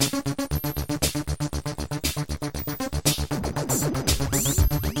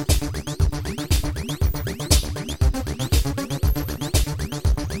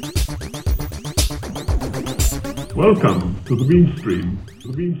Welcome to the Meme Stream. The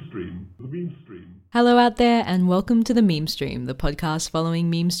Meme Stream. The Meme Stream. Hello out there and welcome to the Meme Stream, the podcast following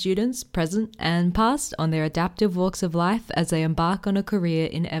meme students, present and past, on their adaptive walks of life as they embark on a career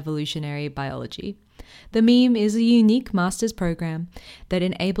in evolutionary biology. The Meme is a unique master's program that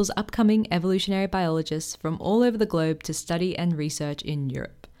enables upcoming evolutionary biologists from all over the globe to study and research in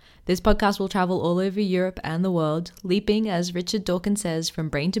Europe. This podcast will travel all over Europe and the world, leaping, as Richard Dawkins says, from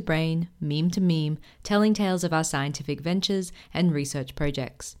brain to brain, meme to meme, telling tales of our scientific ventures and research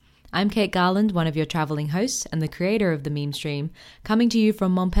projects. I'm Kate Garland, one of your traveling hosts and the creator of the Meme Stream, coming to you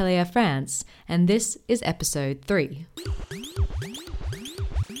from Montpellier, France, and this is episode 3.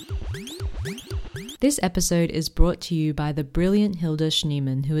 This episode is brought to you by the brilliant Hilda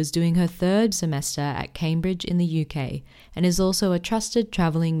Schneemann, who is doing her third semester at Cambridge in the UK and is also a trusted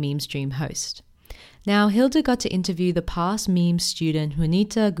travelling meme stream host. Now, Hilda got to interview the past meme student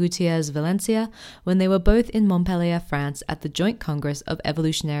Juanita Gutiérrez-Valencia when they were both in Montpellier, France at the Joint Congress of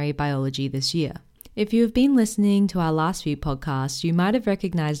Evolutionary Biology this year. If you have been listening to our last few podcasts, you might have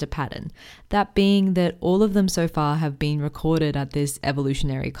recognized a pattern, that being that all of them so far have been recorded at this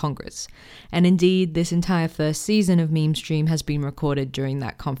evolutionary congress. And indeed, this entire first season of Meme Stream has been recorded during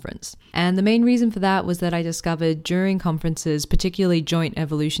that conference. And the main reason for that was that I discovered during conferences, particularly joint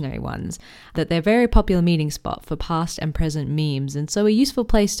evolutionary ones, that they're a very popular meeting spot for past and present memes, and so a useful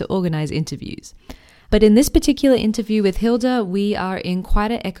place to organize interviews. But in this particular interview with Hilda, we are in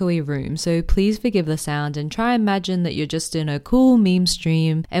quite an echoey room, so please forgive the sound and try and imagine that you're just in a cool meme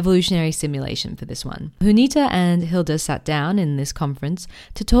stream evolutionary simulation for this one. Juanita and Hilda sat down in this conference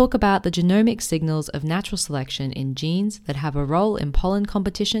to talk about the genomic signals of natural selection in genes that have a role in pollen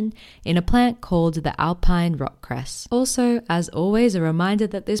competition in a plant called the Alpine rock-cress. Also, as always, a reminder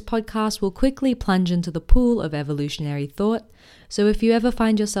that this podcast will quickly plunge into the pool of evolutionary thought. So if you ever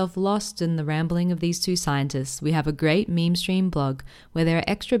find yourself lost in the rambling of these two scientists, we have a great meme stream blog where there are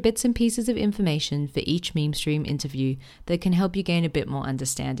extra bits and pieces of information for each meme stream interview that can help you gain a bit more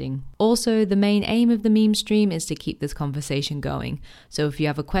understanding. Also, the main aim of the meme stream is to keep this conversation going. So if you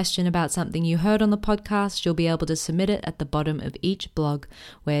have a question about something you heard on the podcast, you'll be able to submit it at the bottom of each blog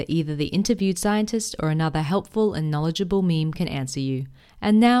where either the interviewed scientist or another helpful and knowledgeable meme can answer you.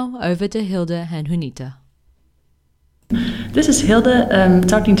 And now, over to Hilda and Juanita. This is Hilda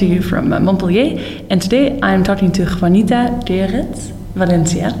talking to you from Montpellier, and today I'm talking to Juanita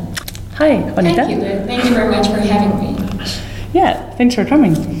Gutiérrez-Valencia. Hi, Juanita. Thank you. Thank you very much for having me. Yeah, thanks for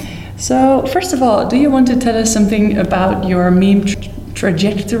coming. So, first of all, do you want to tell us something about your meme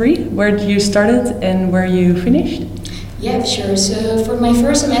trajectory? Where you started and where you finished? Yeah, sure. So, for my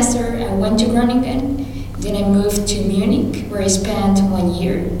first semester, I went to Groningen, then I moved to Munich, where I spent 1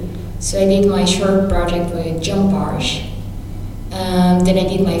 year. So I did my short project with John Parsh. Then I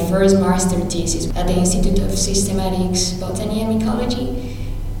did my first master thesis at the Institute of Systematics, Botany and Ecology.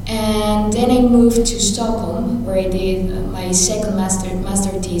 And then I moved to Stockholm, where I did my second master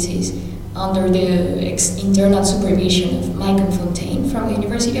thesis under the internal supervision of Michael Fontaine from the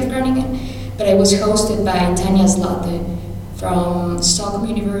University of Groningen. But I was hosted by Tanja Zlatte from Stockholm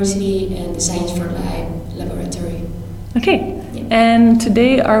University and the Science for Life laboratory. Okay. And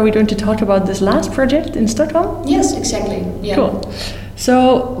today, are we going to talk about this last project in Stockholm? Yes, exactly. Yeah. Cool.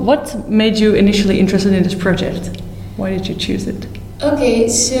 So, what made you initially interested in this project? Why did you choose it? Okay,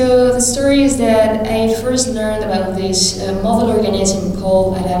 so the story is that I first learned about this model organism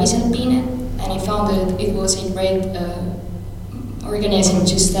called Alpine, and I found that it was a great organism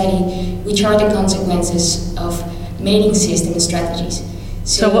to study, which are the consequences of mating system strategies.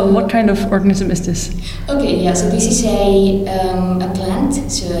 So what kind of organism is this? Okay, yeah, so this is a plant,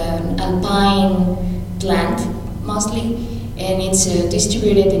 so an alpine plant mostly, and it's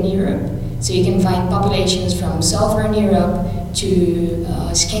distributed in Europe. So you can find populations from southern Europe to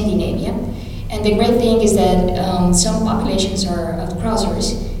Scandinavia. And the great thing is that some populations are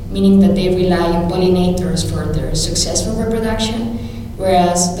outcrossers, meaning that they rely on pollinators for their successful reproduction,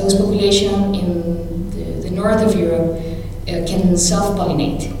 whereas those populations in the north of Europe can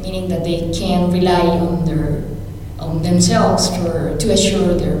self-pollinate, meaning that they can rely on themselves to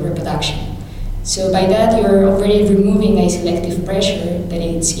assure their reproduction. So by that, you're already removing a selective pressure that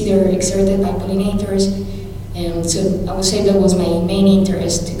it's either exerted by pollinators. And so I would say that was my main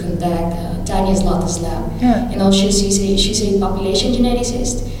interest to conduct Tanja Zlatte's lab. Yeah. And also she's a population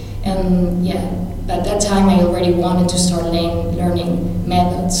geneticist. And yeah, at that time I already wanted to start learning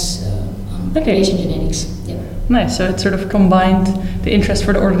methods on population genetics. Yeah. Nice. So it sort of combined the interest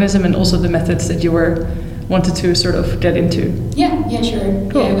for the organism and also the methods that you wanted to sort of get into. Yeah, sure.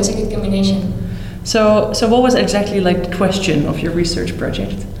 Cool. Yeah, it was a good combination. So what was exactly like the question of your research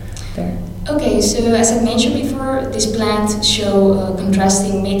project there? Okay, so as I mentioned before, these plants show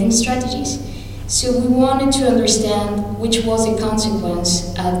contrasting mating strategies. So we wanted to understand which was the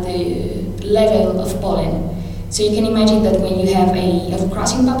consequence at the level of pollen. So you can imagine that when you have a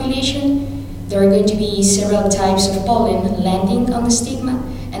crossing population, there are going to be several types of pollen landing on the stigma,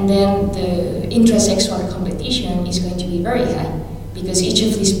 and then the intrasexual competition is going to be very high, because each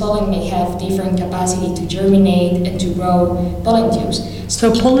of these pollen may have different capacity to germinate and to grow pollen tubes.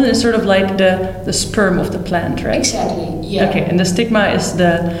 So pollen is sort of like the sperm of the plant, right? Exactly, yeah. Okay, and the stigma is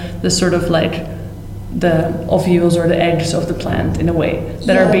the sort of like the ovules or the eggs of the plant in a way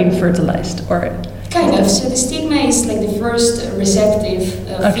that are being fertilized, or kind of. So the stigma is like the first receptive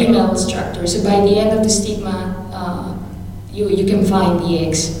female structure. So by the end of the stigma, you can find the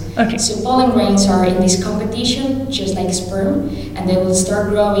eggs. Okay. So pollen grains are in this competition, just like sperm, and they will start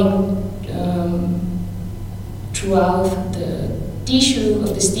growing throughout the tissue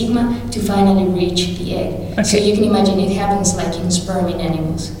of the stigma to finally reach the egg. Okay. So you can imagine it happens like in sperm in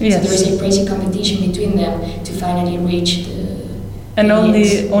animals. Yes. So there is a crazy competition between them to finally reach the and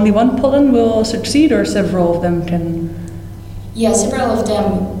eggs. only one pollen will succeed, or several of them can? Yeah, several of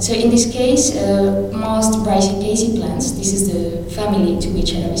them. So in this case, most Brassicaceae plants, this is the family to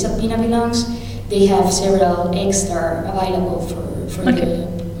which Alpine belongs, they have several eggs that are available for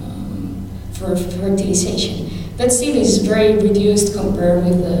fertilization. But still is very reduced compared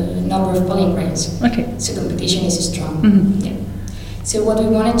with the number of pollen grains. Okay. So competition is strong. Mm-hmm. Yeah. So what we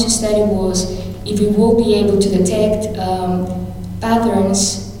wanted to study was if we will be able to detect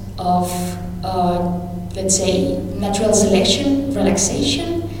patterns of, let's say, natural selection,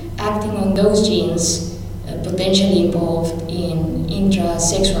 relaxation, acting on those genes potentially involved in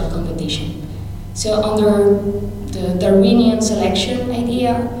intrasexual competition. So under the Darwinian selection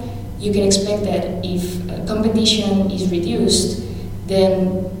idea, you can expect that if competition is reduced,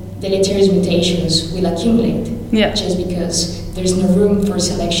 then deleterious mutations will accumulate. Yeah. Just because there's no room for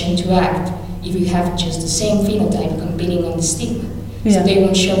selection to act if you have just the same phenotype competing on the stigma. Yeah. So they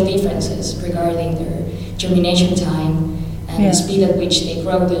won't show differences regarding their germination time and the speed at which they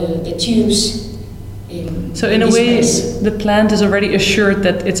grow the tubes. So in a way, the plant is already assured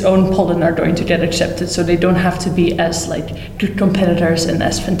that its own pollen are going to get accepted, so they don't have to be as like good competitors and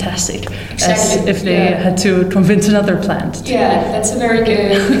as fantastic as if they had to convince another plant. Yeah, that's a very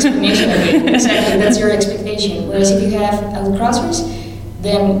good explanation of it. Exactly, that's your expectation. Whereas if you have outcrossers,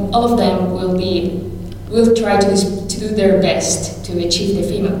 then all of them will try to do their best to achieve the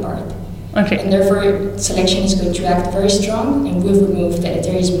female part. Okay. And therefore, selection is going to act very strong and will remove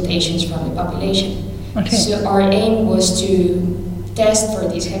deleterious mutations from the population. Okay. So our aim was to test for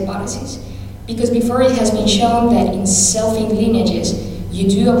these hypotheses, because before it has been shown that in selfing lineages, you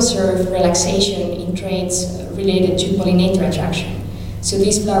do observe relaxation in traits related to pollinator attraction. So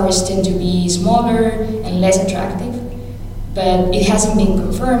these flowers tend to be smaller and less attractive, but it hasn't been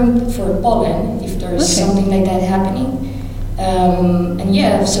confirmed for pollen if there's something like that happening.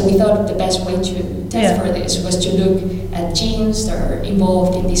 So we thought the best way to test for this was to look at genes that are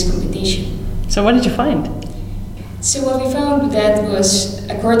involved in this competition. So what did you find? So what we found that was,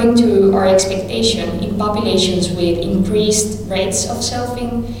 according to our expectation, in populations with increased rates of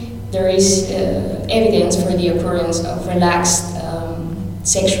selfing, there is evidence for the occurrence of relaxed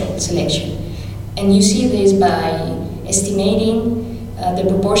sexual selection. And you see this by estimating the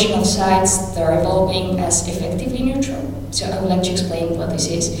proportion of sites that are evolving as effectively neutral. So I would like to explain what this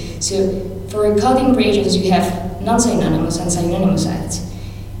is. So for coding regions, you have non-synonymous and synonymous sites.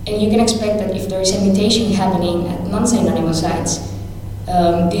 And you can expect that if there is a mutation happening at non-synonymous sites,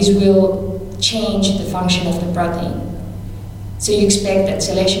 this will change the function of the protein. So you expect that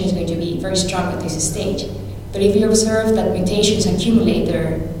selection is going to be very strong at this stage. But if you observe that mutations accumulate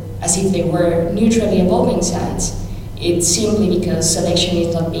there as if they were neutrally evolving sites, it's simply because selection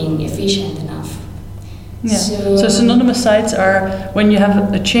is not being efficient enough. Yeah. So synonymous sites are when you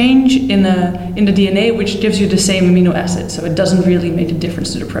have a change in the DNA which gives you the same amino acid, so it doesn't really make a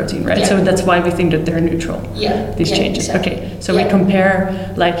difference to the protein, right? Yeah. So that's why we think that they're neutral. Yeah. These changes. Exactly. Okay. So we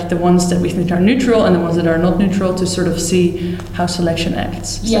compare like the ones that we think are neutral and the ones that are not neutral to sort of see how selection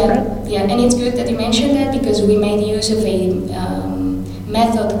acts. Is that right? Yeah, and it's good that you mentioned that because we made use of a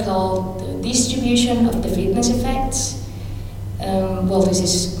method called the distribution of the fitness effects. This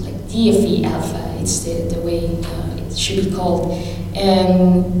is like DFE alpha. It's the way it should be called.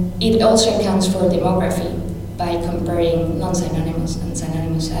 And it also accounts for demography by comparing non-synonymous and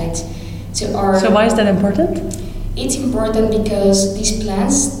synonymous sites. So why is that important? It's important because these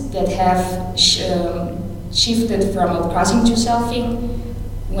plants that have shifted from outcrossing to selfing,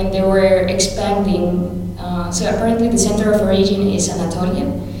 when they were expanding, so apparently the center of origin is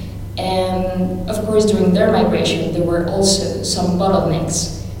Anatolia, And of course, during their migration, there were also some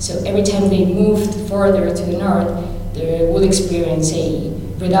bottlenecks. So every time they moved further to the north, they would experience a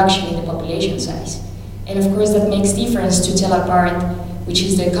reduction in the population size. And of course, that makes difference to tell apart which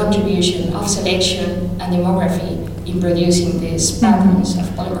is the contribution of selection and demography in producing these patterns of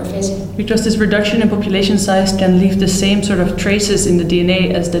polymorphism. Because this reduction in population size can leave the same sort of traces in the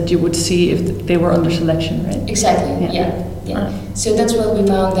DNA as that you would see if they were under selection, right? Exactly, yeah. So that's what we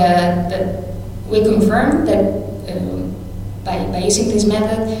found, that we confirmed that by using this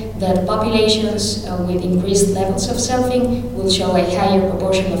method, that populations with increased levels of selfing will show a higher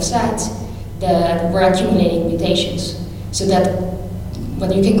proportion of sites that were accumulating mutations. So that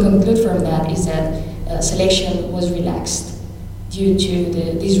what you can conclude from that is that selection was relaxed due to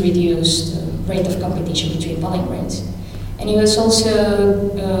this reduced rate of competition between pollen grains. And it was also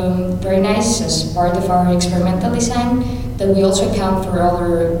very nice as part of our experimental design that we also account for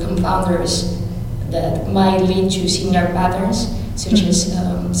other confounders that might lead to similar patterns, such as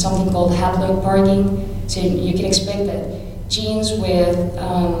something called haploid parking. So you can expect that genes with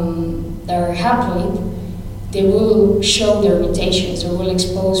that are haploid, they will show their mutations or will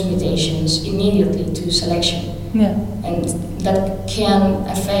expose mutations immediately to selection. Yeah. And that can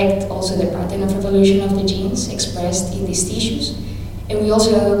affect also the pattern of evolution of the genes expressed in these tissues. And we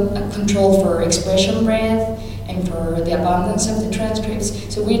also control for expression breadth and for the abundance of the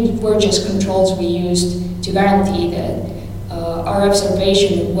transcripts. So we were just controls we used to guarantee that our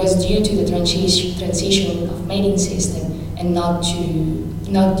observation was due to the transition of mating system and not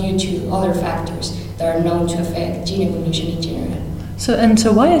due to other factors that are known to affect gene evolution in general.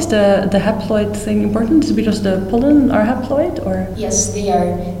 So why is the haploid thing important? Is it because the pollen are haploid, or? Yes, they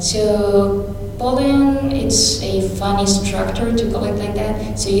are. So pollen, it's a funny structure to call it like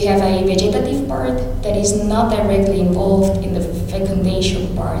that. So you have a vegetative part that is not directly involved in the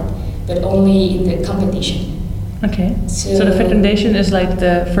fecundation part, but only in the competition. Okay. So the fecundation is like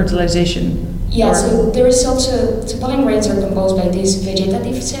the fertilization. Yeah. So there is also pollen grains are composed by this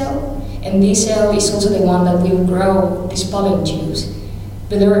vegetative cell. And this cell is also the one that will grow these pollen tubes.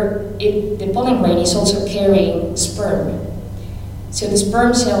 But the pollen grain is also carrying sperm. So the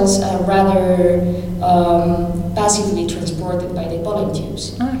sperm cells are rather passively transported by the pollen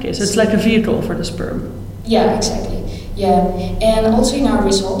tubes. Okay, so it's like a vehicle for the sperm. Yeah, exactly. Yeah, and also in our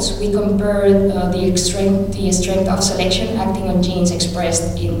results, we compared the strength of selection acting on genes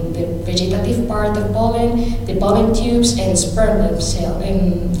expressed in the vegetative part of pollen, the pollen tubes, and sperm itself.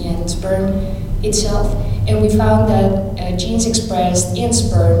 And we found that genes expressed in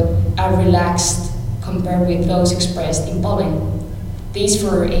sperm are relaxed compared with those expressed in pollen. This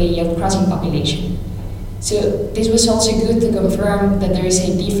for a young crossing population. So this was also good to confirm that there is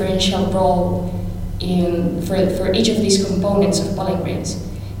a differential role for each of these components of pollen grains.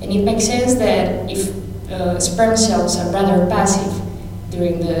 And it makes sense that if sperm cells are rather passive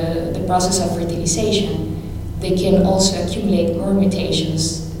during the process of fertilization, they can also accumulate more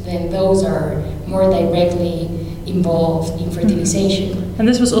mutations than those are more directly involved in fertilization. And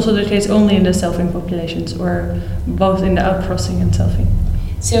this was also the case only in the selfing populations, or both in the outcrossing and selfing?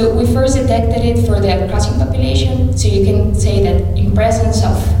 So we first detected it for the outcrossing population, so you can say that in presence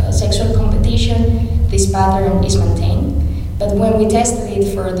of sexual competition, this pattern is maintained. But when we tested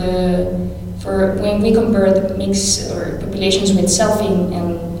it when we compared mixed or populations with selfing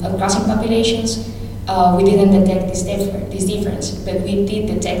and outcrossing populations, we didn't detect this difference, but we did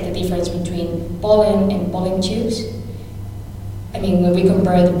detect the difference between pollen and pollen tubes. I mean, when we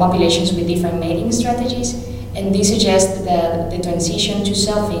compared the populations with different mating strategies, and this suggests that the transition to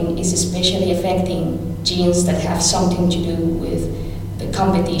selfing is especially affecting genes that have something to do with the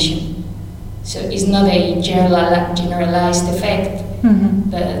competition. So it's not a generalized effect,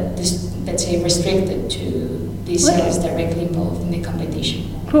 but let's say restricted to these cells directly involved in the competition.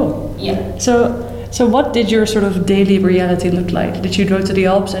 Cool. Yeah. So what did your sort of daily reality look like? Did you go to the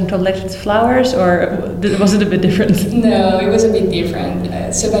Alps and collect flowers, or was it a bit different? No, it was a bit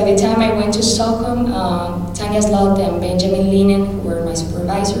different. So by the time I went to Stockholm, Tanya Slot and Benjamin Linen, who were my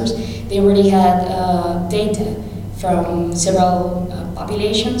supervisors, they already had data from several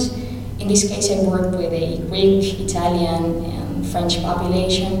populations. In this case, I worked with a Greek, Italian, and French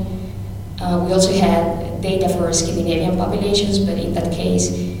population. We also had data for Scandinavian populations, but in that case,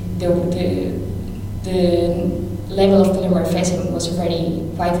 the level of polymorphism was already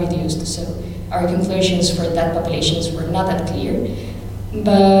quite reduced, so our conclusions for that populations were not that clear.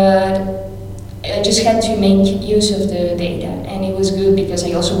 But I just had to make use of the data, and it was good because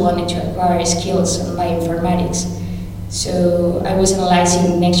I also wanted to acquire skills on bioinformatics. So I was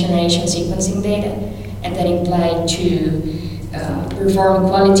analyzing next generation sequencing data, and that implied to perform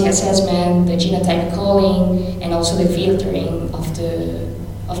quality assessment, the genotype calling, and also the filtering of the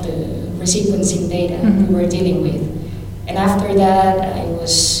resequencing data we were dealing with. And after that, I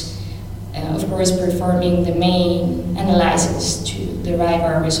was, of course, performing the main analysis to derive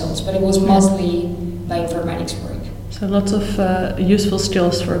our results, but it was mostly bioinformatics work. So lots of useful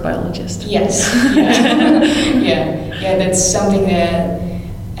skills for a biologist. Yes. Yeah, that's something that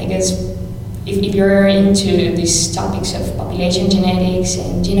I guess if you're into these topics of population genetics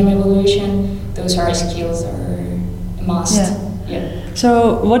and genome evolution, those are skills that are a must. Yeah.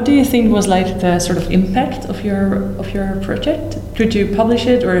 So what do you think was like the sort of impact of your project? Could you publish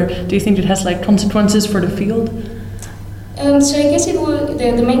it, or do you think it has like consequences for the field? So I guess it was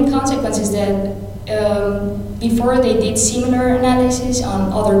the main consequence is that before they did similar analysis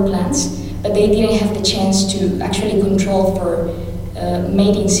on other plants, but they didn't have the chance to actually control for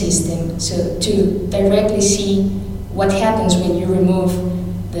mating system, so to directly see what happens when you remove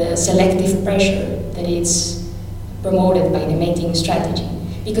the selective pressure that is promoted by the mating strategy.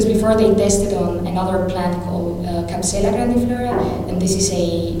 Because before they tested on another plant called Capsella grandiflora, and this is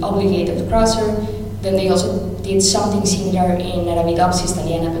a obligated crosser. Then they also did something similar in Arabidopsis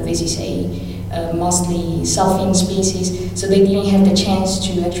thaliana, but this is a mostly selfing species, so they didn't have the chance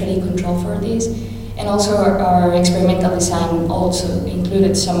to actually control for this. And also our experimental design also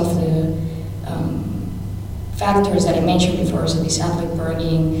included some of the factors that I mentioned before, so the satellite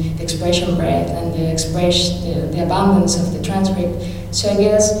burning, the expression breadth, and the abundance of the transcript. So I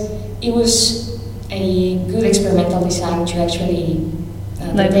guess it was a good experimental design to actually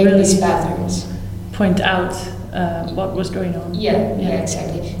detect really these patterns. Point out what was going on. Yeah,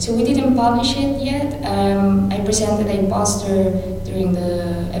 exactly. So we didn't publish it yet. I presented a poster during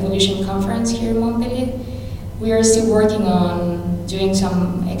the evolution conference here in Montpellier. We are still working on doing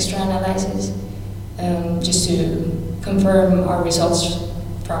some extra analysis just to confirm our results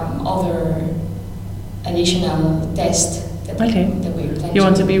from other additional tests that we plan. You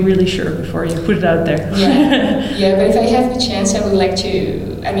want to be really sure before you put it out there. Yeah, but if I have the chance, I would like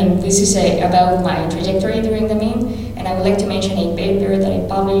to, this is about my trajectory during the mean, and I would like to mention a paper that I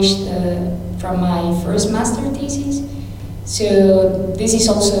published from my first master thesis. So this has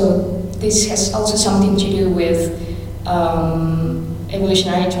also something to do with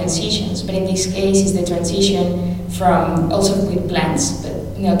evolutionary transitions, but in this case it's the transition from, also with plants, but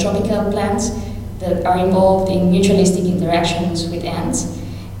neotropical plants that are involved in mutualistic interactions with ants.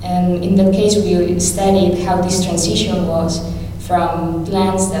 And in that case we studied how this transition was from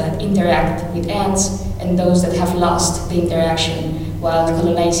plants that interact with ants and those that have lost the interaction while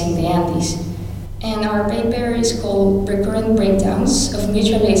colonizing the Andes. And our paper is called Recurrent Breakdowns of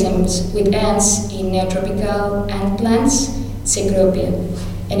Mutualisms with Ants in Neotropical Ant Plants, Cecropia.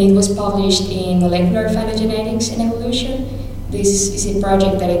 And it was published in Molecular Phylogenetics and Evolution. This is a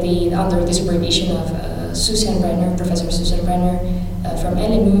project that I did under the supervision of Professor Susan Brenner from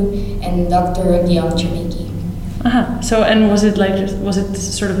LMU, and Dr. Guillaume Chomiki. So, and was it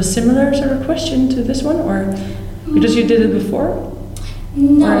sort of a similar sort of question to this one, or because you did it before?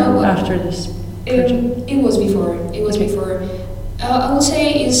 No, or after this project? It was before. I would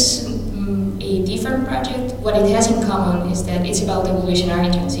say it's a different project. What it has in common is that it's about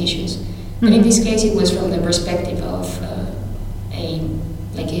evolutionary transitions. But in this case, it was from the perspective of a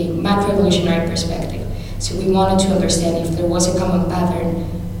macroevolutionary perspective. So we wanted to understand if there was a common pattern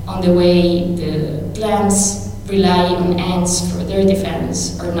on the way the plants rely on ants for their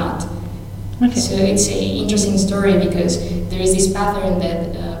defense or not. So it's an interesting story because there is this pattern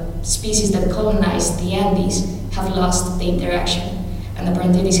that species that colonize the Andes have lost the interaction, and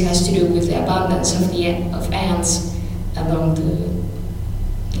apparently this has to do with the abundance of ants along the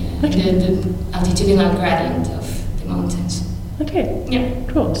altitudinal gradient of the mountains.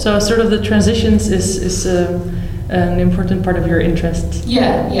 Cool. So sort of the transitions is an important part of your interest.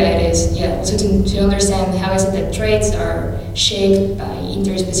 Yeah, it is. Yeah, so to understand how is it that traits are shaped by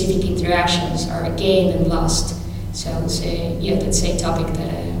interspecific interactions, are gained and lost. So I would say, that's a topic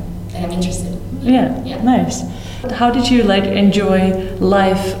that I'm interested in. Yeah, nice. How did you enjoy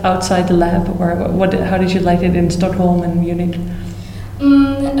life outside the lab, or how did you like it in Stockholm and Munich?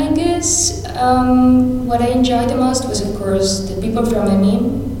 I guess what I enjoyed the most was, of course, the people from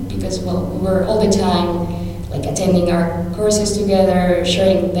Alpine, because we were all the time attending our courses together,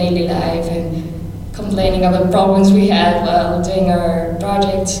 sharing daily life, and complaining about problems we had while doing our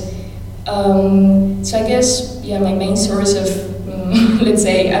projects. So I guess my main source of let's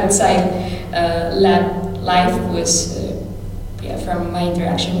say outside lab life was from my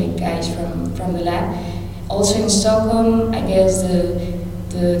interaction with guys from the lab. Also in Stockholm, I guess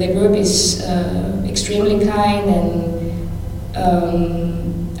the group is extremely kind, and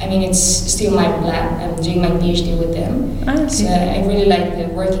I mean, it's still my lab. I'm doing my PhD with them. So I really like the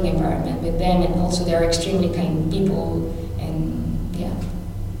working environment with them, and also they're extremely kind people, and yeah.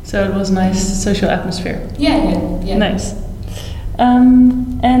 So it was nice social atmosphere. Yeah. Nice.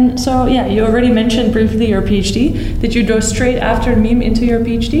 And so, yeah, you already mentioned briefly your PhD. Did you go straight after meme into your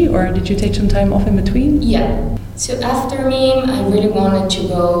PhD, or did you take some time off in between? Yeah. So after meme, I really wanted to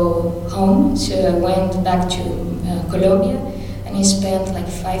go home, so I went back to Colombia, and I spent like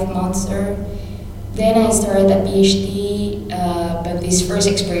 5 months there. Then I started a PhD, but this first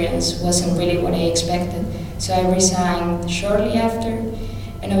experience wasn't really what I expected. So I resigned shortly after,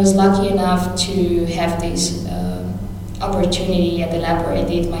 and I was lucky enough to have this opportunity at the lab where I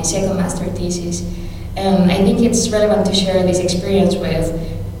did my second master thesis. I think it's relevant to share this experience with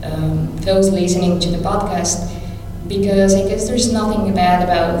those listening to the podcast, because I guess there's nothing bad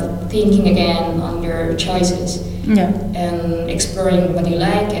about thinking again on your choices. Yeah. And exploring what you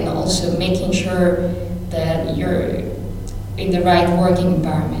like, and also making sure that you're in the right working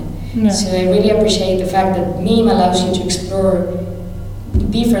environment. Yeah. So I really appreciate the fact that meme allows you to explore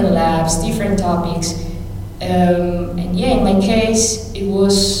different labs, different topics. And yeah, in my case, it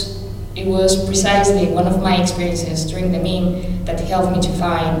was precisely one of my experiences during the meme that helped me to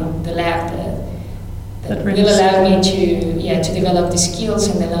find the lab that will allow me to develop the skills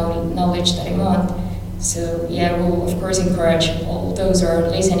and the knowledge that I want. So yeah, we'll of course encourage all those who are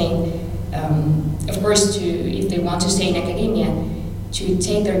listening, of course, if they want to stay in academia, to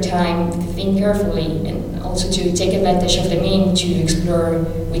take their time, to think carefully, and also to take advantage of the meme to explore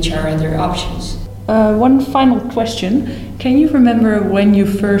which are other options. One final question. Can you remember when you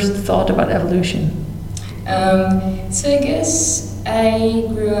first thought about evolution? So I guess I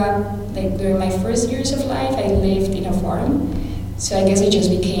grew up, like during my first years of life, I lived in a farm. So I guess I just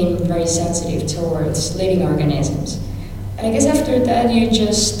became very sensitive towards living organisms. And I guess after that you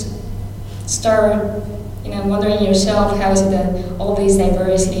just start, wondering yourself, how is it that all this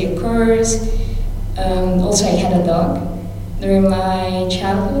diversity occurs? Also, I had a dog during my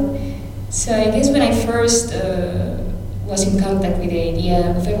childhood. So I guess when I first was in contact with the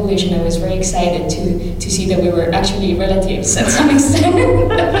idea of evolution, I was very excited to see that we were actually relatives at some extent.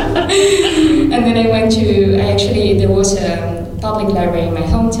 And then there was a public library in my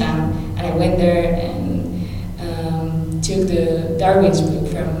hometown, and I went there and took the Darwin's book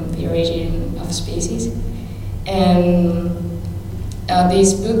from The Origin of Species. And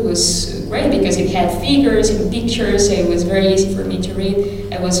this book was great because it had figures and pictures, so it was very easy for me to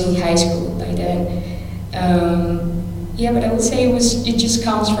read. I was in high school by then. But I would say it just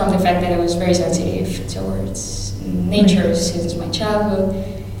comes from the fact that I was very sensitive towards nature since my childhood.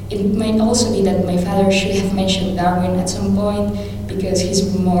 It might also be that my father should have mentioned Darwin at some point, because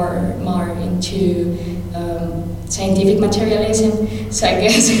he's more into scientific materialism. So I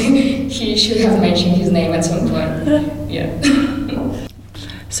guess he should have mentioned his name at some point. Yeah.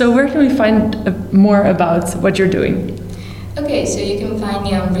 So where can we find more about what you're doing? Okay, so you can find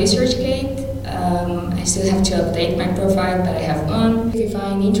me on ResearchGate. I still have to update my profile, but I have one. If you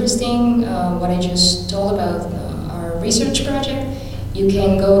find interesting what I just told about our research project, you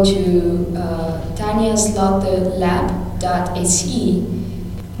can go to taniaslottelab.se.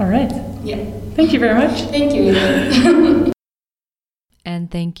 All right. Yeah. Thank you very much. Thank you.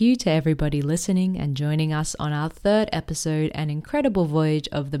 And thank you to everybody listening and joining us on our third episode and incredible voyage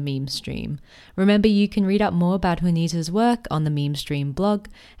of the Meme Stream. Remember, you can read up more about Juanita's work on the Meme Stream blog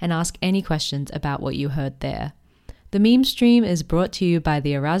and ask any questions about what you heard there. The Meme Stream is brought to you by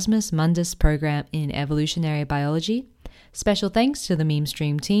the Erasmus Mundus program in evolutionary biology. Special thanks to the Meme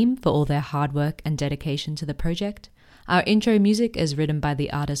Stream team for all their hard work and dedication to the project. Our intro music is written by the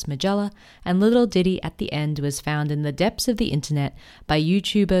artist Magella, and little ditty at the end was found in the depths of the internet by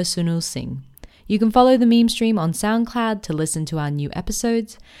YouTuber Sunil Singh. You can follow the Meme Stream on SoundCloud to listen to our new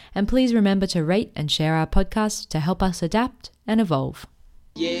episodes, and please remember to rate and share our podcast to help us adapt and evolve.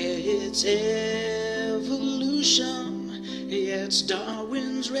 Yeah, it's evolution. Yeah, it's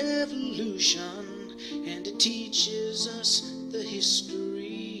Darwin's revolution, and it teaches us the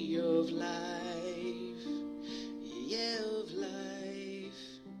history of life.